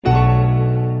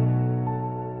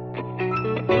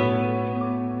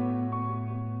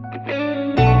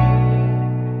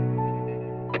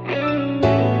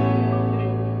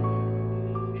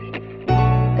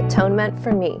Atonement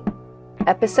for Me,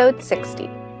 Episode 60,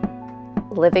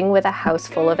 Living with a House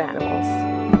Full of Animals.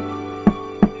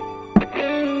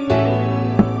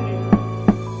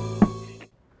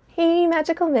 Hey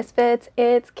Magical Misfits,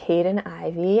 it's Kate and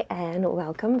Ivy, and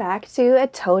welcome back to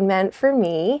Atonement for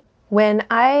Me. When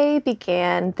I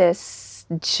began this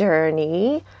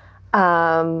journey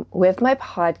with my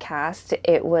podcast,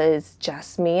 it was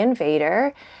just me and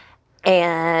Vader,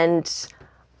 and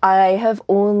I have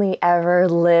only ever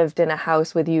lived in a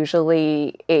house with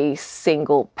usually a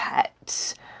single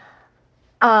pet.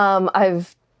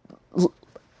 I've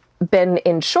been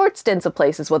in short stints of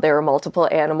places where there were multiple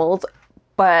animals,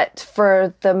 but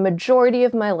for the majority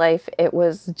of my life, it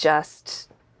was just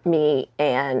me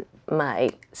and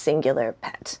my singular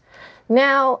pet.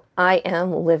 Now I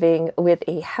am living with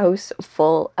a house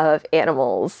full of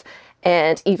animals.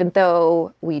 And even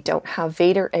though we don't have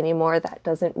Vader anymore, that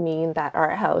doesn't mean that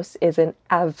our house isn't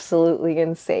absolutely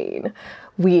insane.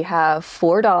 We have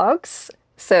 4 dogs,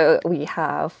 so we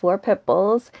have 4 pit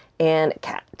bulls and a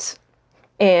cat.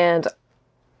 And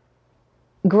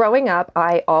growing up,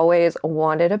 I always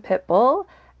wanted a pit bull,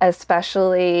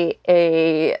 especially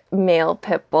a male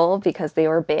pit bull, because they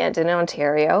were banned in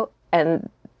Ontario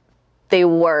and they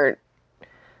weren't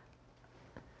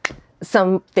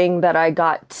something that I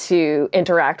got to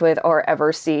interact with or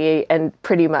ever see, and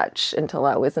pretty much until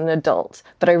I was an adult.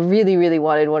 But I really, really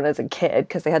wanted one as a kid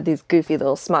because they had these goofy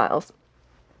little smiles.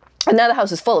 And now the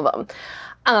house is full of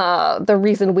them. The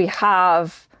reason we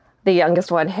have the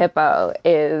youngest one, Hippo,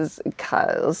 is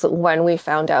because when we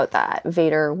found out that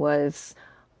Vader was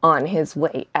on his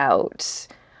way out,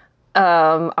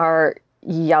 our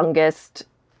youngest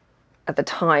at the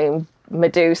time,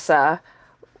 Medusa,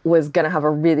 was going to have a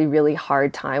really, really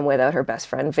hard time without her best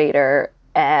friend Vader.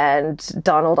 And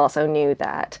Donald also knew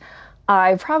that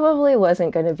I probably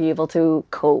wasn't going to be able to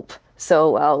cope so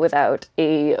well without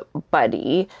a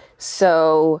buddy.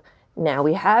 So now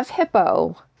we have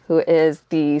Hippo, who is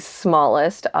the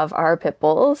smallest of our pit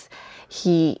bulls.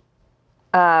 His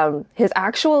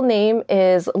actual name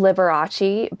is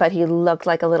Liberace, but he looked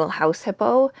like a little house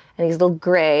hippo, and he's a little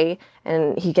gray,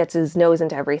 and he gets his nose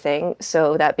into everything,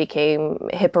 so that became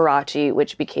Hipperace,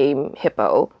 which became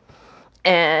Hippo.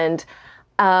 And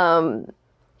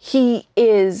he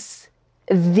is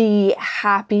the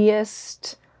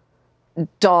happiest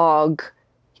dog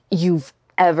you've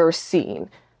ever seen.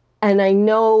 And I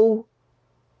know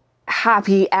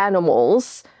happy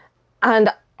animals, and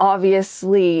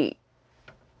obviously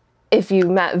if you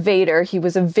met Vader, he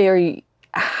was a very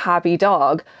happy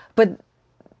dog, but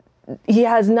he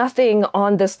has nothing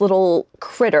on this little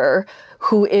critter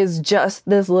who is just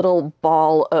this little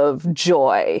ball of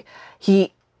joy.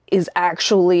 He is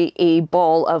actually a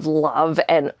ball of love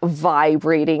and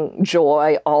vibrating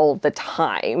joy all the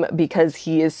time because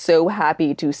he is so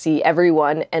happy to see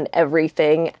everyone and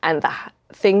everything. And the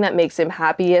thing that makes him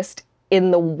happiest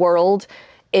in the world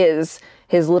is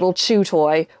his little chew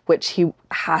toy, which he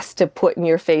has to put in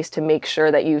your face to make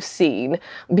sure that you've seen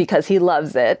because he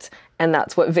loves it. And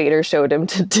that's what Vader showed him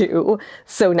to do.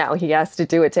 So now he has to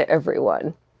do it to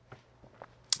everyone.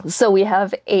 So we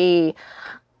have a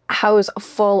house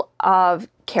full of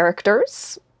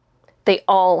characters. They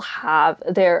all have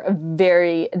their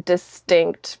very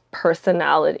distinct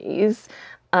personalities.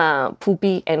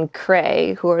 Poopy and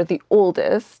Cray, who are the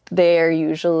oldest, they're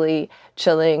usually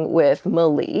chilling with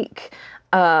Malik.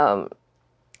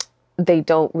 They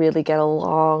don't really get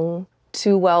along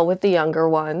too well with the younger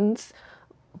ones,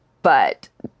 but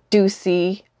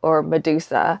Deucey or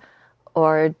Medusa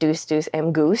or Deuce Deuce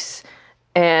and Goose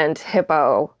and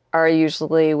Hippo are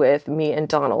usually with me and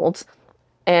Donald.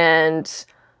 And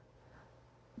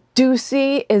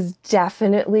Deucey is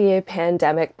definitely a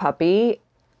pandemic puppy.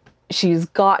 She's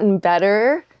gotten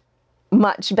better,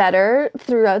 much better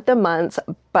throughout the months,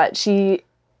 but she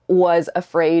was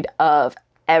afraid of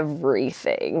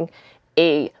everything.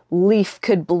 A leaf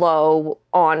could blow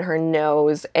on her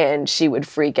nose and she would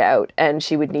freak out and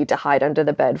she would need to hide under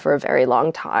the bed for a very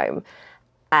long time.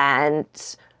 And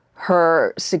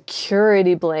her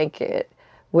security blanket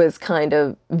was kind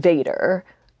of Vader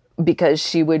because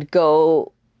she would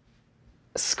go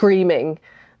screaming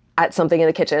at something in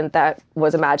the kitchen that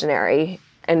was imaginary,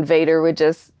 and Vader would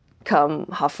just come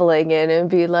huffling in and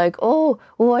be like, "Oh,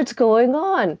 what's going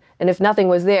on?" And if nothing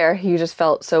was there, he just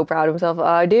felt so proud of himself.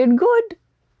 "I did good.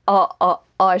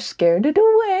 I scared it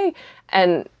away."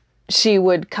 And she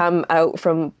would come out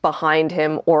from behind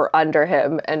him or under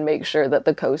him and make sure that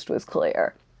the coast was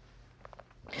clear.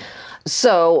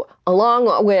 So,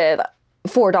 along with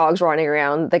 4 dogs running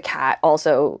around, the cat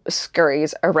also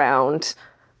scurries around.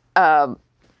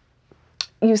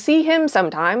 you see him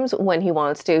sometimes when he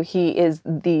wants to. He is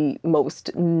the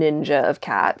most ninja of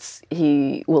cats.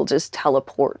 He will just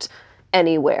teleport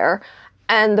anywhere.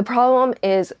 And the problem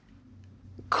is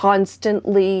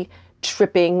constantly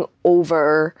tripping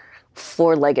over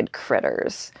four-legged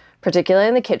critters, particularly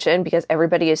in the kitchen, because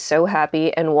everybody is so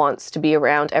happy and wants to be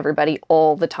around everybody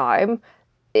all the time.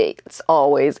 It's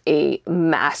always a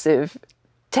massive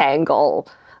tangle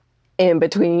in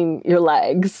between your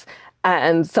legs.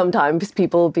 And sometimes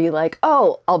people will be like,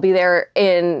 oh, I'll be there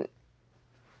in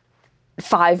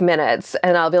 5 minutes.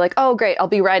 And I'll be like, oh, great, I'll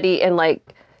be ready in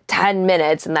like 10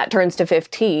 minutes. And that turns to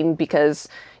 15 because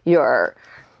you're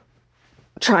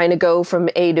trying to go from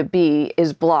A to B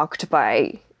is blocked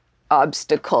by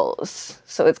obstacles.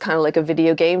 So it's kind of like a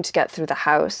video game to get through the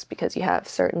house because you have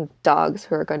certain dogs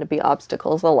who are going to be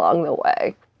obstacles along the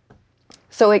way.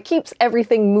 So it keeps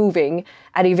everything moving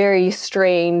at a very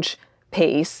strange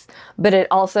pace, but it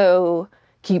also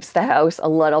keeps the house a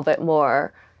little bit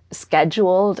more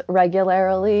scheduled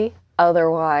regularly.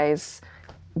 Otherwise,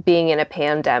 being in a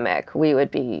pandemic, we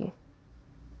would be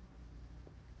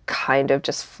kind of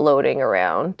just floating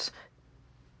around,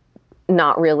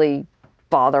 not really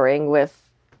bothering with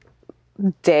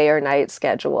day or night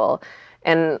schedule.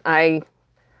 And I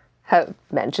have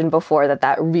mentioned before that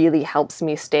that really helps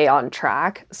me stay on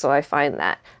track. So I find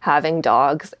that having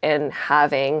dogs and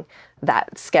having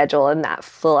that schedule and that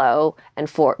flow and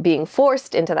for being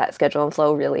forced into that schedule and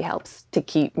flow really helps to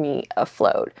keep me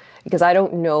afloat, because I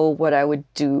don't know what I would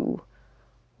do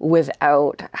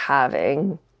without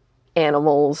having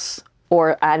animals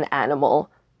or an animal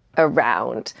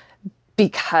around.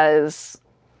 Because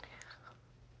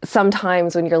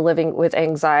sometimes when you're living with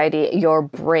anxiety, your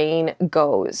brain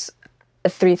goes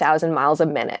 3,000 miles a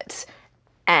minute,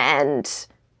 and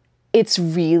it's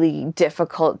really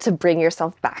difficult to bring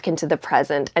yourself back into the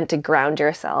present and to ground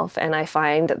yourself. And I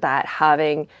find that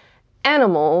having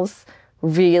animals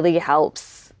really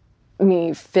helps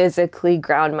me physically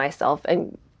ground myself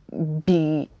and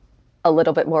be a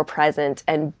little bit more present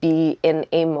and be in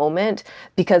a moment,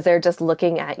 because they're just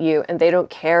looking at you and they don't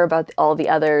care about all the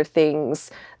other things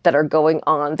that are going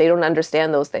on. They don't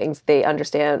understand those things. They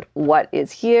understand what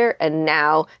is here and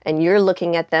now, and you're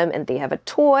looking at them and they have a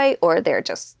toy or they're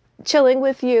just chilling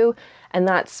with you. And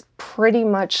that's pretty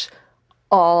much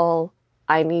all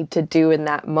I need to do in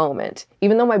that moment.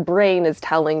 Even though my brain is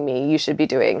telling me you should be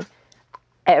doing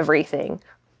everything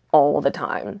all the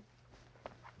time.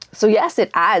 So yes,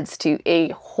 it adds to a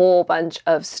whole bunch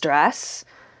of stress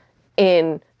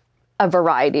in a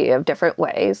variety of different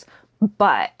ways,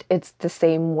 but it's the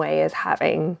same way as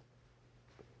having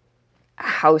a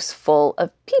house full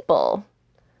of people.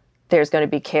 There's going to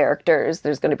be characters,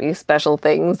 there's going to be special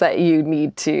things that you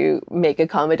need to make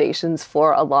accommodations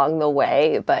for along the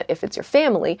way, but if it's your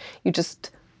family, you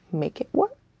just make it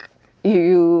work.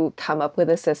 You come up with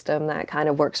a system that kind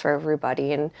of works for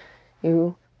everybody, and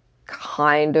you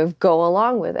kind of go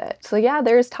along with it. So yeah,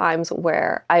 there's times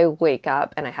where I wake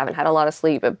up and I haven't had a lot of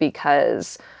sleep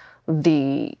because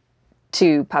the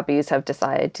two puppies have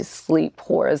decided to sleep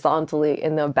horizontally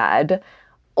in the bed,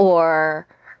 or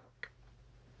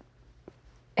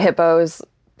Hippo's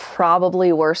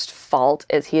probably worst fault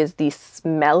is he is the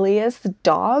smelliest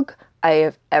dog I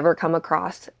have ever come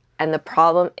across. And the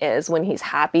problem is when he's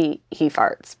happy, he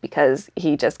farts, because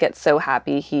he just gets so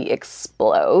happy, he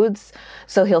explodes.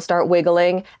 So he'll start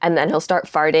wiggling, and then he'll start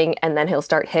farting, and then he'll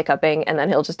start hiccuping, and then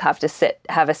he'll just have to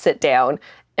have a sit down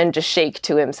and just shake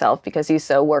to himself because he's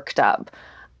so worked up.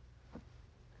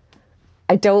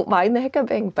 I don't mind the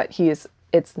hiccuping, but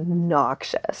it's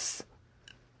noxious.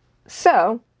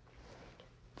 So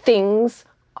things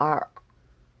are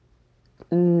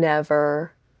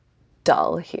never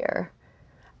dull here.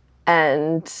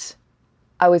 And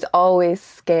I was always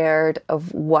scared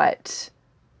of what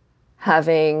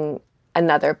having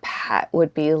another pet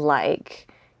would be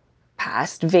like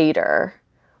past Vader,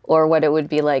 or what it would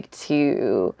be like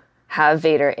to have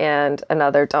Vader and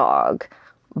another dog.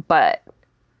 But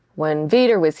when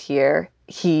Vader was here,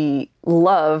 he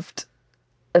loved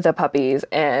the puppies,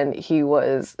 and he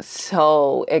was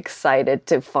so excited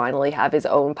to finally have his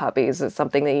own puppies. It's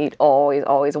something that he'd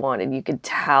always wanted. You could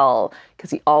tell,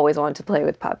 because he always wanted to play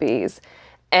with puppies,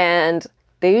 and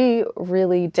they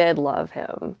really did love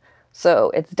him.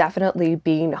 So it's definitely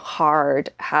been hard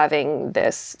having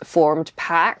this formed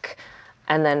pack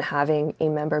and then having a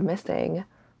member missing,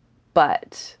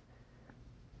 but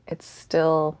it's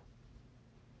still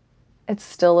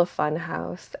a fun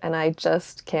house, and I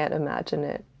just can't imagine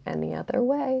it any other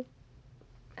way.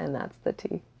 And that's the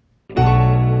tea.